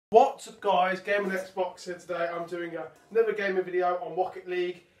What's up guys, Gaming Xbox here today. I'm doing another gaming video on Rocket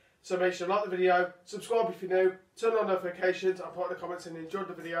League. So make sure you like the video, subscribe if you're new, turn on notifications and put in the comments and enjoyed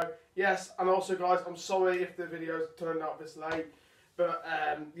the video. Yes, and also guys, I'm sorry if the video's turned out this late. But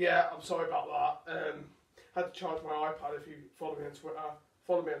yeah, I'm sorry about that. Had to charge my iPad. If you follow me on Twitter,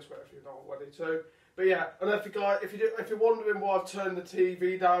 follow me on Twitter if you're not already too. But yeah, and if you're wondering why I've turned the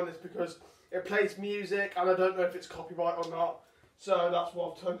TV down, it's because it plays music and I don't know if it's copyright or not. So that's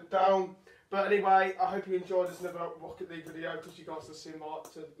why I've turned it down. But anyway, I hope you enjoyed this another Rocket League video because you guys seem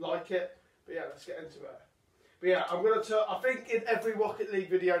to like it. But yeah, let's get into it. But yeah, I think in every Rocket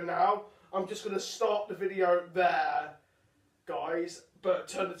League video now, I'm just going to start the video there, guys, but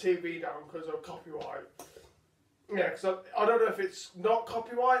turn the TV down because of copyright. Yeah, because I don't know if it's not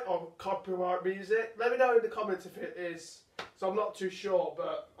copyright or copyright music. Let me know in the comments if it is. So I'm not too sure,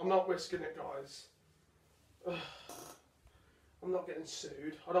 but I'm not risking it, guys. I'm not getting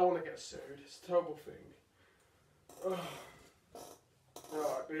sued. I don't want to get sued. It's a terrible thing. Alright,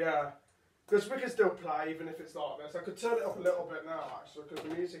 but yeah. Because we can still play even if it's like this. I could turn it up a little bit now actually because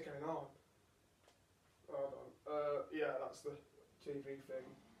the music ain't on. Hold on. Yeah, that's the TV thing.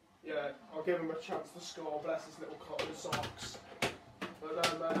 Yeah, I'll give him a chance to score. Bless his little cotton socks.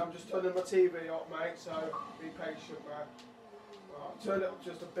 But man, I'm just turning my TV up, mate, so be patient, man. I'll turn it up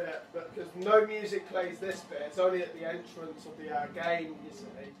just a bit, but because no music plays this bit, it's only at the entrance of the game, you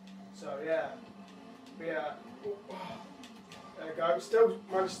see. So yeah, but yeah, there you go. Still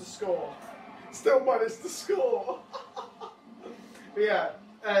managed to score. Still managed to score. But yeah,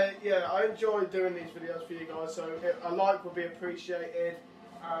 yeah, I enjoy doing these videos for you guys. So a like would be appreciated,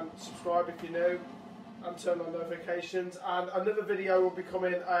 and subscribe if you're new, and turn on notifications. And another video will be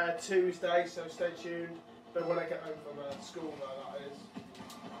coming Tuesday, so stay tuned. But when I get home from school, though, that is.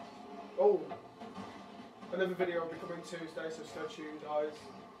 Oh, another video will be coming Tuesday, so stay tuned, guys.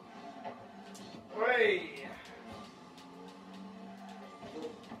 Hey!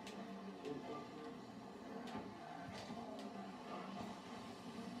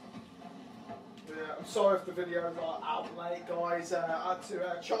 Yeah, I'm sorry if the videos are out late, guys. I had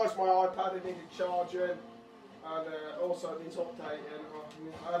to charge my iPad, it needed charging, and also it needs updating.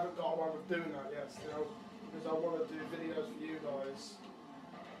 I haven't got around with doing that yet still. Because I want to do videos for you guys.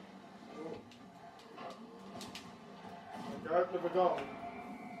 There we go, another goal.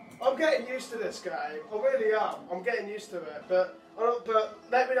 I'm getting used to this game. I really am. I'm getting used to it. But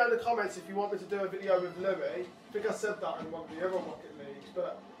let me know in the comments if you want me to do a video with Louis. I think I said that in one of the other Rocket Leagues.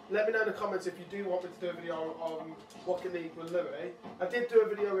 But let me know in the comments if you do want me to do a video on Rocket League with Louis. I did do a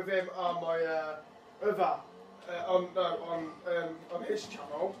video with him on my on his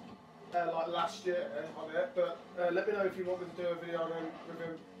channel. Like last year on it, but let me know if you want me to do a video with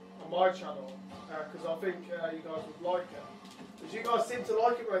him on my channel, because I think you guys would like it. Because you guys seem to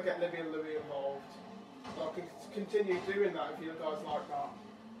like it when I get Libby and Louis involved. So I can continue doing that if you guys like that.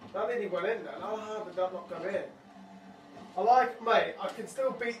 That nearly went in then. How did that not go in? I like, mate, I can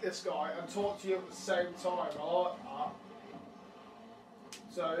still beat this guy and talk to you at the same time. I like that.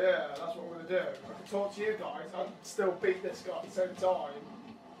 So yeah, that's what we're going to do. I can talk to you guys and still beat this guy at the same time.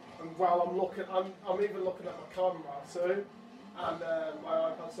 And while I'm looking, I'm even looking at my camera too, and my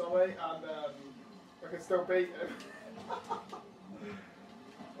iPad, sorry, and I can still beat him.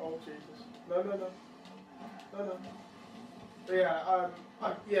 Oh Jesus! No. But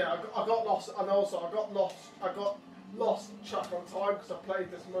yeah, I got lost, and also I got lost track on time because I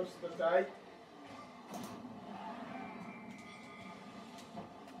played this most of the day.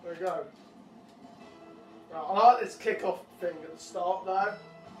 There we go. Right, I like this kick-off thing at the start now.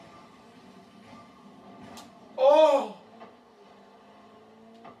 Oh!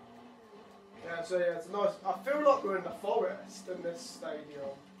 Yeah, so yeah, it's nice. I feel like we're in the forest in this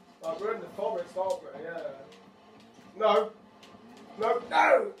stadium. Like we're in the forest, aren't we? Yeah. No! Oh, I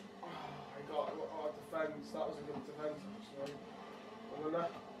got defence. That was a good defence, actually.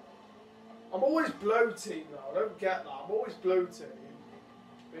 I'm always blue team now. I don't get that. I'm always blue team.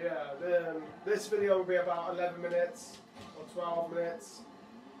 But yeah, this video will be about 11 minutes or 12 minutes.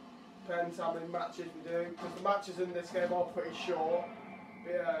 Depends how many matches we do, because the matches in this game are pretty short.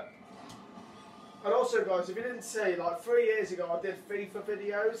 But yeah. And also guys, if you didn't see, like 3 years ago I did FIFA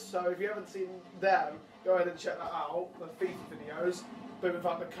videos, so if you haven't seen them, go ahead and check that out, the FIFA videos, but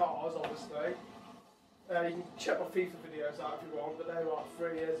without the cars obviously. You can check my FIFA videos out if you want, but they were like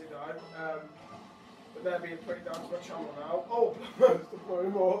 3 years ago. But they're being put down to my channel now. Oh, to blow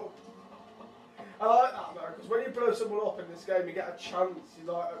him up. I like that though, because when you blow someone up in this game, you get a chance. You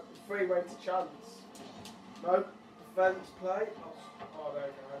like a free-way to chance. No, defence play. Oh, there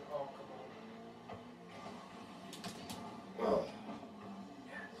you go. Oh, come on. Oh,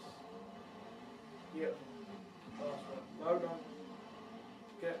 yes. Beautiful. No, no.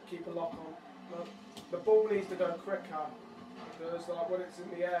 Keep a lock on. No. The ball needs to go quicker. Because like when it's in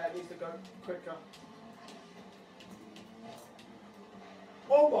the air, it needs to go quicker.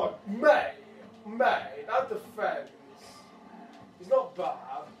 Oh my, mate, that defence. He's not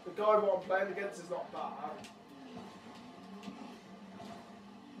bad. The guy what I'm playing against is not bad.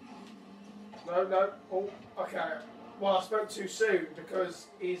 No. Oh, okay. Well, I spoke too soon because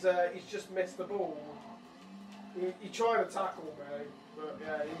he's just missed the ball. He tried to tackle me, but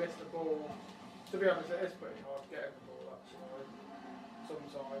yeah, he missed the ball. To be honest, it is pretty hard getting the ball actually.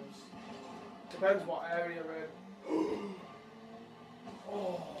 Sometimes. Depends what area you're in.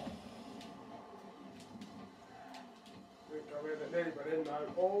 Oh. Didn't go in, it nearly went in though.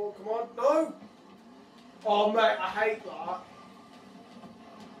 Oh, come on, no! Oh mate, I hate that.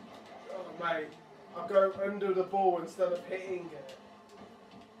 Oh mate, I go under the ball instead of hitting it.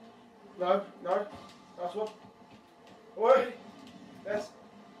 No, that's one. Oi! Yes.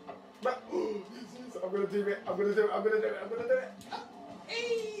 I'm gonna do it.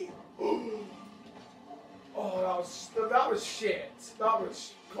 Oh, that was shit. That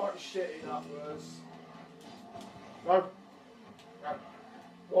was quite shitty. That was. No.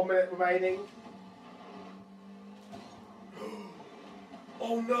 1 minute remaining.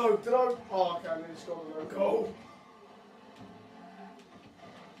 Oh no! Did I? Oh, okay. I nearly scored an own goal.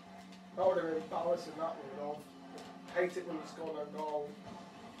 That would have been embarrassing. That would have. Hate it when you score no goal.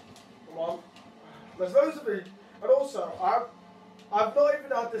 Come on. There's loads of it. And also, I've not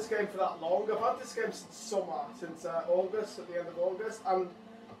even had this game for that long. I've had this game since summer, since August, at the end of August, and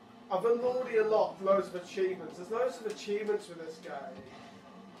I've already unlocked loads of achievements. There's loads of achievements with this game.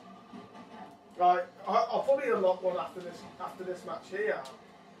 Like, I'll probably unlock one after this match here.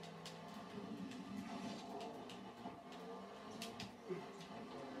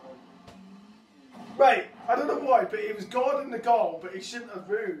 Mate, I don't know why, but he was guarding the goal, but he shouldn't have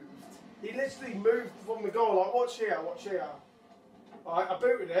moved. He literally moved from the goal, like, watch here. Right, I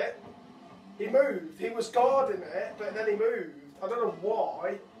booted it. He moved. He was guarding it, but then he moved. I don't know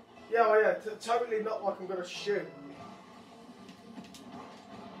why. Yeah, totally not like I'm going to shoot.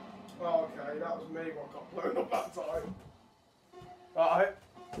 Oh, okay, that was me what got blown up that time. Right,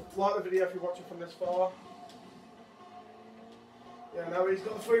 like the video if you're watching from this far. Yeah, now he's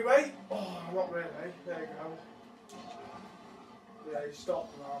got the free weight. Oh, not really. There you go. Yeah, he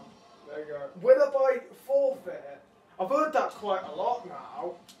stopped now. There you go. Winner by forfeit. I've heard that quite a lot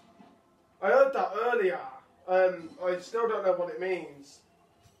now. I heard that earlier. I still don't know what it means.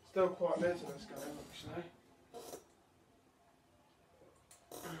 Still quite new to this game, actually.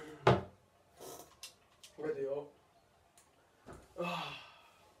 Ready up.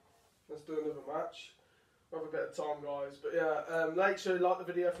 Let's do another match. We'll have a bit of time, guys. But yeah, make sure you like the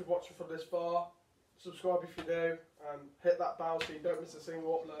video if you're watching from this far. Subscribe if you do, and hit that bell so you don't miss a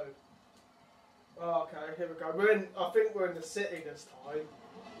single upload. Oh, okay, here we go. I think we're in the city this time.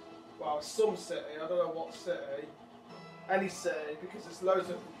 Well, some city. I don't know what city. Any city, because there's loads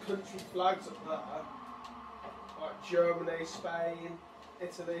of country flags up there, like Germany, Spain,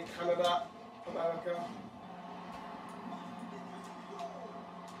 Italy, Canada, America.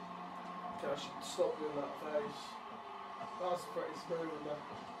 Okay, I should stop doing that face. That's pretty smooth, isn't it?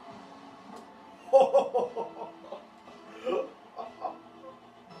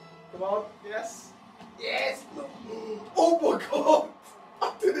 Come on, yes. Yes! Oh my god! I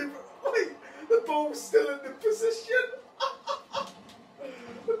didn't even. Wait, the ball's still in the position!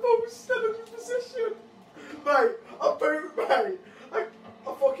 The ball's still in the position! Mate, I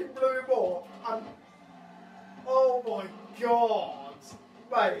fucking blew him off and. Oh my god!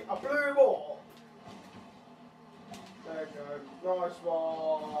 Mate, I blew him off. There you go. Nice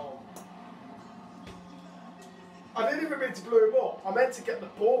one. I didn't even mean to blow him off. I meant to get the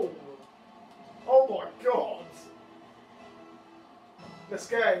ball. Oh my god. This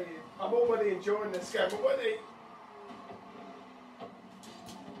game. I'm already enjoying this game already.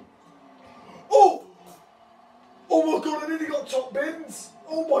 Oh! Oh my god, I nearly got top bins.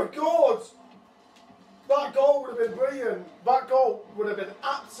 Oh my god. That goal would have been brilliant. That goal would have been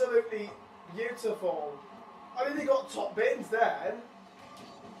absolutely beautiful. I nearly got top bins then.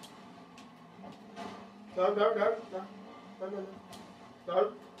 No.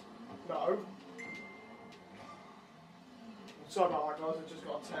 Sorry about that, guys. I just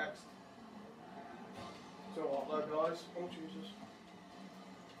got a text. So what, though, guys? Oh, Jesus.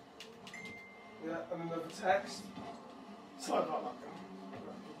 Yeah, and another text. Sorry about that, guys.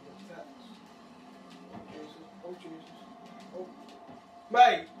 Text. Oh, Jesus. Oh.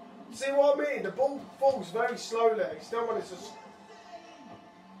 Mate, see what I mean? The ball falls very slowly. Still managed to.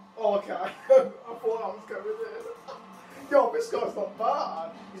 Oh, okay. I thought arms going in. Yo, this guy's not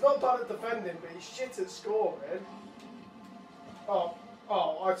bad. He's not bad at defending, but he's shit at scoring. Oh,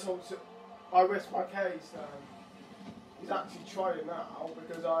 I risked my case then. He's actually trying now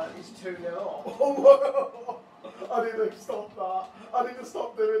because he's 2-0 up. I need to stop that. I need to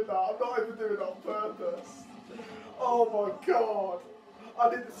stop doing that. I'm not even doing it on purpose. Oh my god.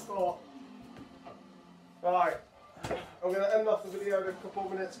 I need to stop. Right. I'm going to end off the video in a couple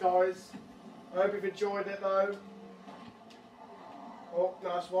of minutes, guys. I hope you've enjoyed it though. Oh,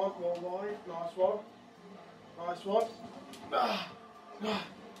 nice one. More wide. Nice one. Nice one.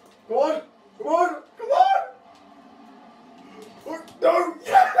 Come on. Come on. Come on. No!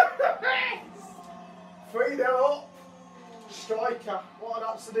 Yes! 3-0 up. Striker. What an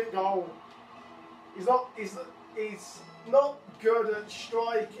absolute goal. He's not good at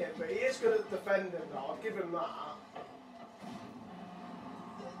striking, but he is good at defending though. I'll give him that.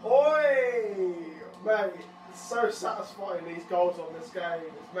 Oi! Mate, it's so satisfying these goals on this game.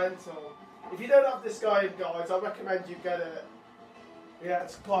 It's mental. If you don't have this game, guys, I recommend you get it. Yeah,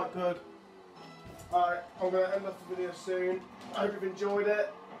 it's quite good. Alright, I'm going to end off the video soon. I hope you've enjoyed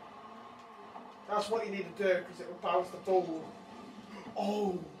it. That's what you need to do because it will bounce the ball.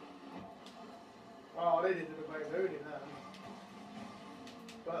 Oh! Oh, they did a Wayne Rooney then.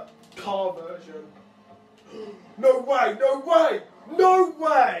 But, car version. No way! No way! No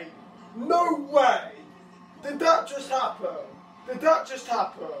way! No way! Did that just happen? Did that just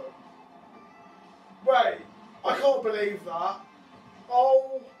happen? Wait, I can't believe that.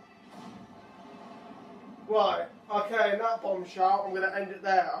 Oh. Right, okay, and that bombshell, I'm going to end it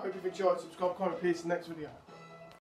there. I hope you've enjoyed. Subscribe, comment, peace in the next video.